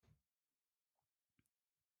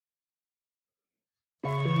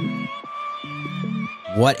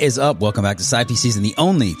What is up? Welcome back to Side P Season, the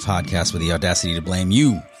only podcast with the audacity to blame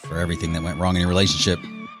you for everything that went wrong in your relationship.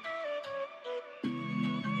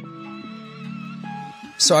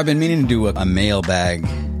 So I've been meaning to do a mailbag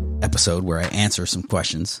episode where I answer some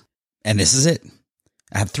questions, and this is it.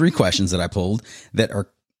 I have 3 questions that I pulled that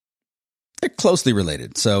they're closely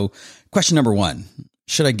related. So question number 1,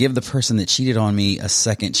 should I give the person that cheated on me a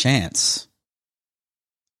second chance?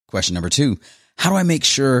 Question number 2, how do I make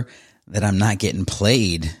sure that I'm not getting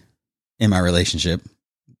played in my relationship?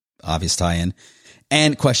 Obvious tie-in.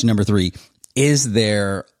 And question number 3, is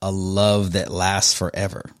there a love that lasts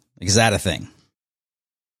forever? Is that a thing?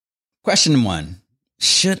 Question 1,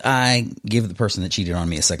 should I give the person that cheated on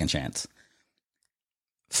me a second chance?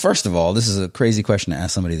 First of all, this is a crazy question to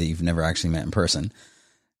ask somebody that you've never actually met in person.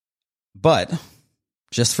 But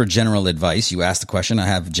just for general advice, you asked the question, I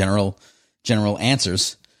have general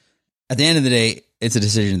answers. At the end of the day, it's a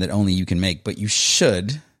decision that only you can make, but you should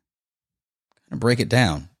kind of break it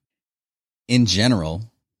down. In general,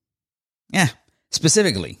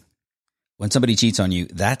 specifically, when somebody cheats on you,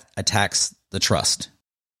 that attacks the trust.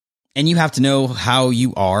 And you have to know how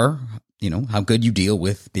you are, how good you deal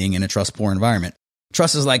with being in a trust-poor environment.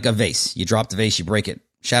 Trust is like a vase. You drop the vase, you break it,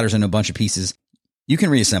 shatters into a bunch of pieces. You can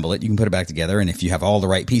reassemble it, you can put it back together, and if you have all the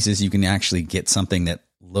right pieces, you can actually get something that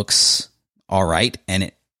looks all right, and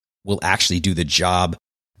it will actually do the job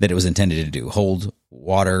that it was intended to do, hold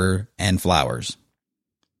water and flowers.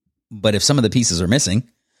 But if some of the pieces are missing,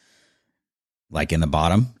 like in the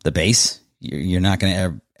bottom, the base, you're not going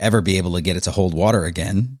to ever be able to get it to hold water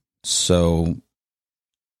again. So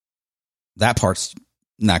that part's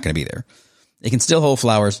not going to be there. It can still hold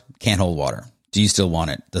flowers, can't hold water. Do you still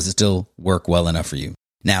want it? Does it still work well enough for you?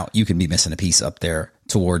 Now, you can be missing a piece up there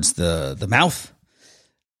towards the mouth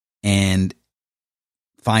and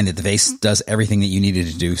find that the vase does everything that you needed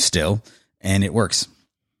to do still, and it works.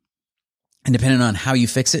 And depending on how you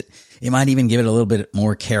fix it, it might even give it a little bit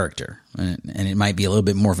more character, and it might be a little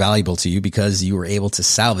bit more valuable to you because you were able to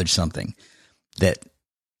salvage something that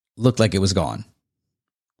looked like it was gone.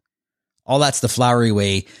 All that's the flowery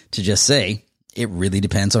way to just say, it really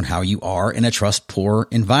depends on how you are in a trust-poor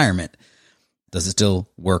environment. Does it still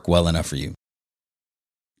work well enough for you?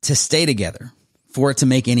 To stay together, for it to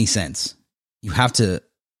make any sense, you have to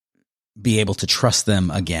be able to trust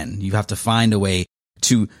them again. You have to find a way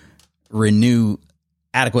to renew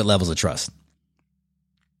adequate levels of trust.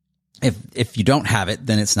 If you don't have it,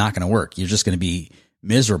 then it's not going to work. You're just going to be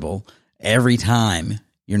miserable every time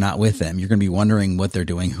you're not with them. You're going to be wondering what they're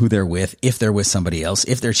doing, who they're with, if they're with somebody else,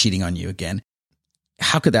 if they're cheating on you again.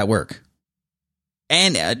 How could that work?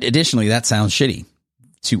 And additionally, that sounds shitty,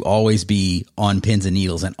 to always be on pins and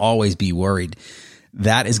needles and always be worried.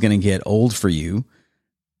 That is going to get old for you,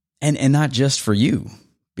 and not just for you,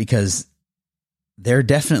 because there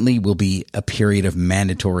definitely will be a period of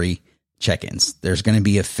mandatory check-ins. There's going to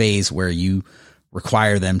be a phase where you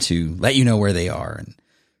require them to let you know where they are, and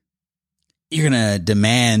you're going to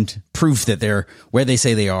demand proof that they're where they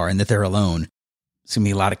say they are and that they're alone. It's going to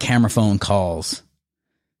be a lot of camera phone calls.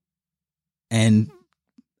 And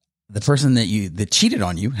the person that cheated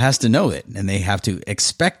on you has to know it, and they have to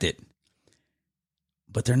expect it.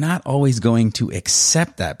 But they're not always going to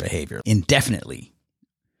accept that behavior indefinitely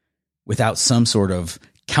without some sort of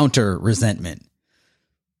counter resentment.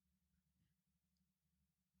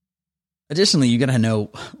 Additionally, you got to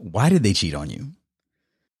know, why did they cheat on you?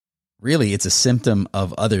 Really, it's a symptom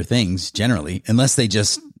of other things generally, unless they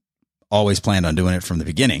just always planned on doing it from the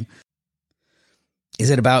beginning. Is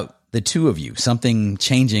it about the two of you? Something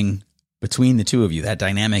changing between the two of you? That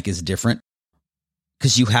dynamic is different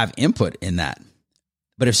because you have input in that.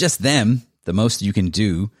 But if it's just them, the most you can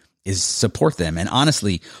do is support them. And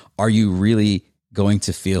honestly, are you really going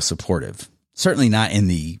to feel supportive? Certainly not in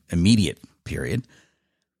the immediate period.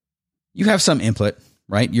 You have some input,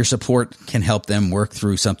 right? Your support can help them work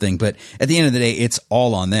through something. But at the end of the day, it's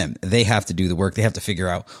all on them. They have to do the work. They have to figure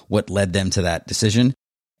out what led them to that decision.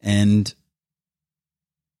 And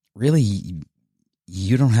really,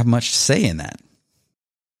 you don't have much to say in that.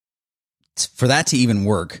 For that to even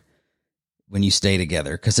work when you stay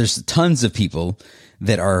together, because there's tons of people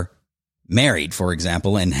that are married, for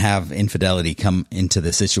example, and have infidelity come into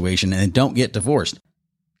the situation and don't get divorced.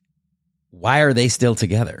 Why are they still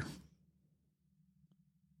together?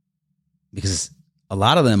 Because a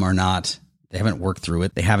lot of them they haven't worked through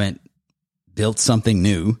it. They haven't built something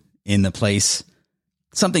new in the place,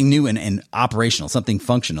 something new and operational, something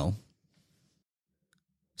functional.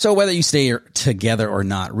 So whether you stay together or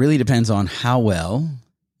not really depends on how well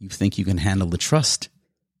you think you can handle the trust,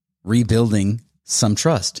 rebuilding some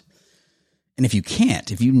trust. And if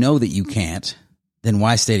you know that you can't, then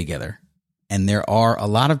why stay together? And there are a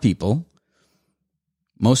lot of people,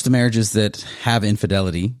 most of marriages that have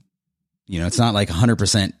infidelity, it's not like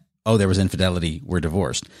 100%, oh, there was infidelity, we're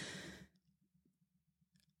divorced.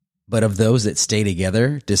 But of those that stay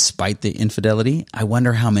together despite the infidelity, I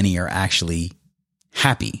wonder how many are actually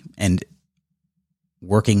happy and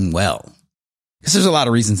working well. Because there's a lot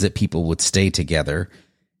of reasons that people would stay together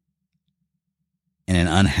in an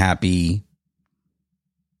unhappy,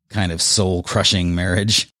 kind of soul-crushing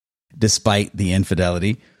marriage despite the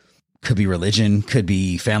infidelity. Could be religion, could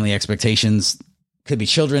be family expectations, could be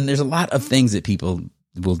children. There's a lot of things that people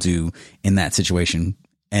will do in that situation,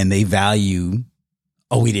 and they value,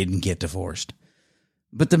 oh, we didn't get divorced.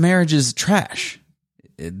 But the marriage is trash.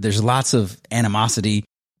 There's lots of animosity.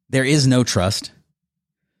 There is no trust.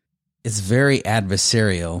 It's very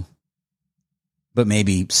adversarial, but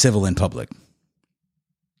maybe civil in public.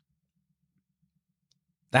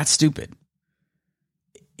 That's stupid.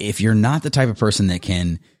 If you're not the type of person that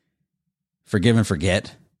can forgive and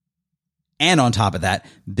forget, and on top of that,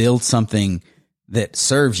 build something that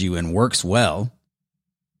serves you and works well,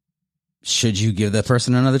 should you give that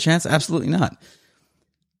person another chance? Absolutely not.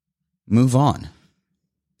 Move on.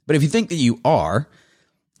 But if you think that you are,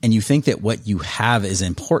 and you think that what you have is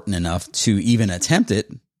important enough to even attempt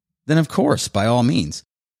it, then of course, by all means,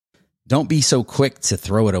 don't be so quick to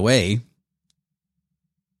throw it away,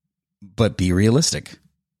 but be realistic.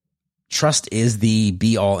 Trust is the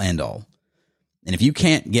be all end all. And if you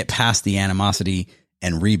can't get past the animosity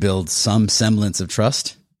and rebuild some semblance of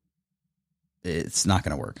trust, it's not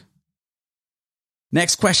going to work.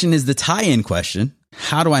 Next question is the tie-in question.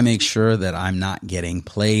 How do I make sure that I'm not getting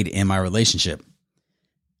played in my relationship?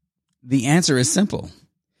 The answer is simple.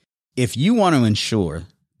 If you want to ensure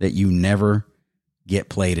that you never get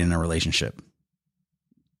played in a relationship,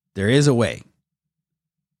 there is a way,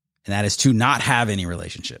 and that is to not have any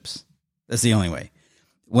relationships. That's the only way.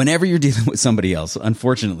 Whenever you're dealing with somebody else,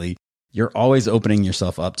 unfortunately, you're always opening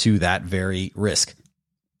yourself up to that very risk.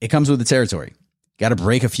 It comes with the territory. Got to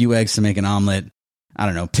break a few eggs to make an omelet. I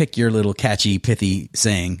don't know, pick your little catchy, pithy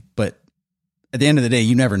saying, but at the end of the day,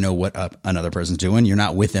 you never know what another person's doing. You're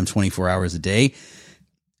not with them 24 hours a day.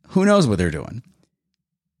 Who knows what they're doing?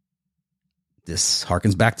 This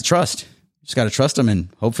harkens back to trust. You just got to trust them and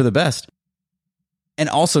hope for the best. And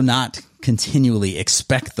also not continually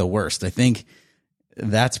expect the worst. I think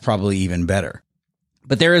that's probably even better.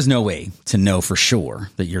 But there is no way to know for sure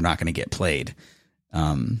that you're not going to get played.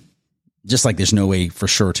 Just like there's no way for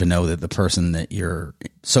sure to know that the person that you're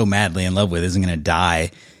so madly in love with isn't going to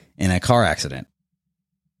die in a car accident.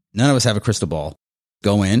 None of us have a crystal ball.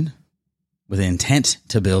 Go in with an intent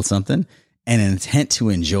to build something and an intent to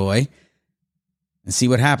enjoy and see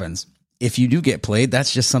what happens. If you do get played,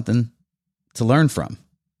 that's just something to learn from.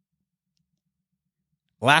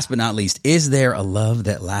 Last but not least, is there a love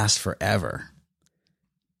that lasts forever?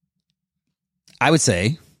 I would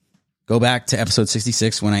say go back to episode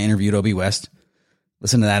 66 when I interviewed Obi West.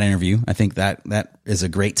 Listen to that interview. I think that is a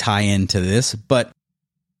great tie-in to this. But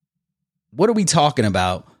what are we talking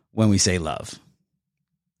about when we say love?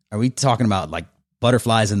 Are we talking about like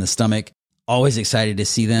butterflies in the stomach, always excited to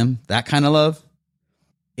see them, that kind of love?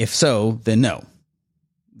 If so, then no.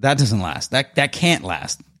 That doesn't last. That can't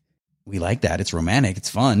last. We like that. It's romantic. It's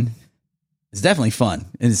fun. It's definitely fun.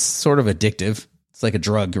 It's sort of addictive. It's like a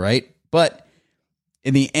drug, right? But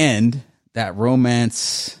in the end, that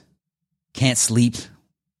romance, can't sleep,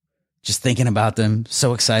 just thinking about them,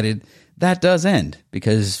 so excited, that does end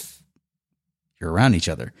because you're around each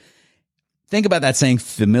other. Think about that saying,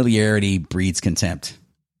 familiarity breeds contempt.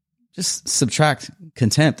 Just subtract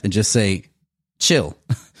contempt and just say, chill.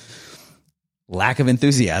 Lack of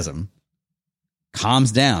enthusiasm.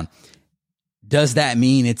 Calms down. Does that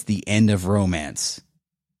mean it's the end of romance?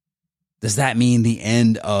 Does that mean the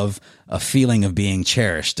end of a feeling of being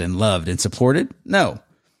cherished and loved and supported? No.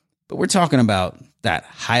 But we're talking about that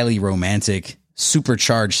highly romantic,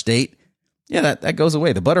 supercharged state. Yeah, that goes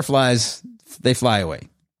away. The butterflies, they fly away.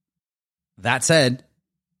 That said,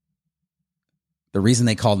 the reason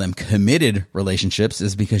they call them committed relationships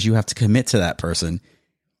is because you have to commit to that person,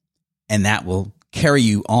 and that will carry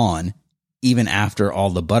you on even after all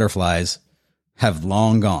the butterflies have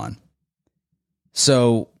long gone.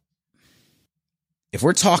 So if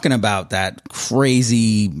we're talking about that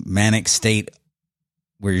crazy manic state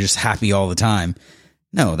where you're just happy all the time,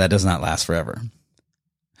 no, that does not last forever.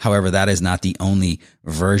 However, that is not the only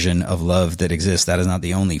version of love that exists. That is not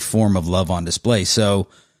the only form of love on display. So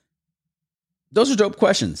those are dope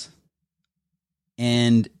questions.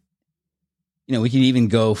 And, we can even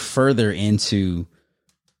go further into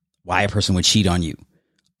why a person would cheat on you,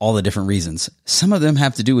 all the different reasons. Some of them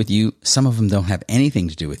have to do with you. Some of them don't have anything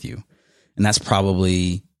to do with you. And that's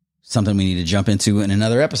probably something we need to jump into in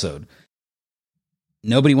another episode.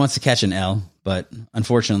 Nobody wants to catch an L, but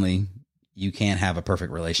unfortunately, you can't have a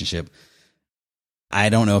perfect relationship. I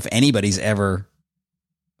don't know if anybody's ever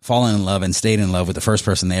fallen in love and stayed in love with the first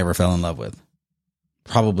person they ever fell in love with.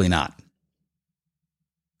 Probably not.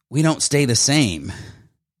 We don't stay the same.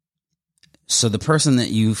 So the person that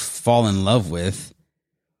you fall in love with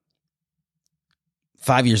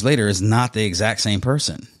 5 years later is not the exact same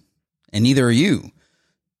person. And neither are you.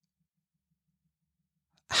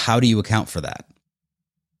 How do you account for that?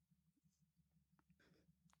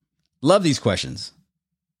 Love these questions.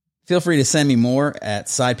 Feel free to send me more at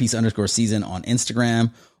sidepiece_season on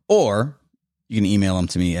Instagram, or you can email them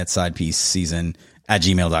to me at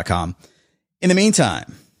sidepieceseason@gmail.com. In the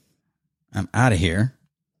meantime, I'm out of here.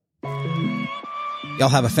 Y'all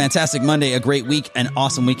have a fantastic Monday, a great week, an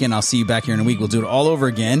awesome weekend. I'll see you back here in a week. We'll do it all over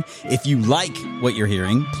again. If you like what you're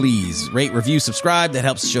hearing, please rate, review, subscribe. That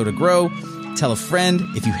helps the show to grow. Tell a friend.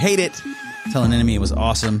 If you hate it, tell an enemy it was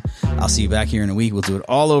awesome. I'll see you back here in a week. We'll do it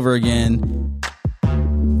all over again.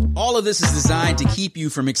 All of this is designed to keep you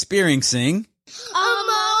from experiencing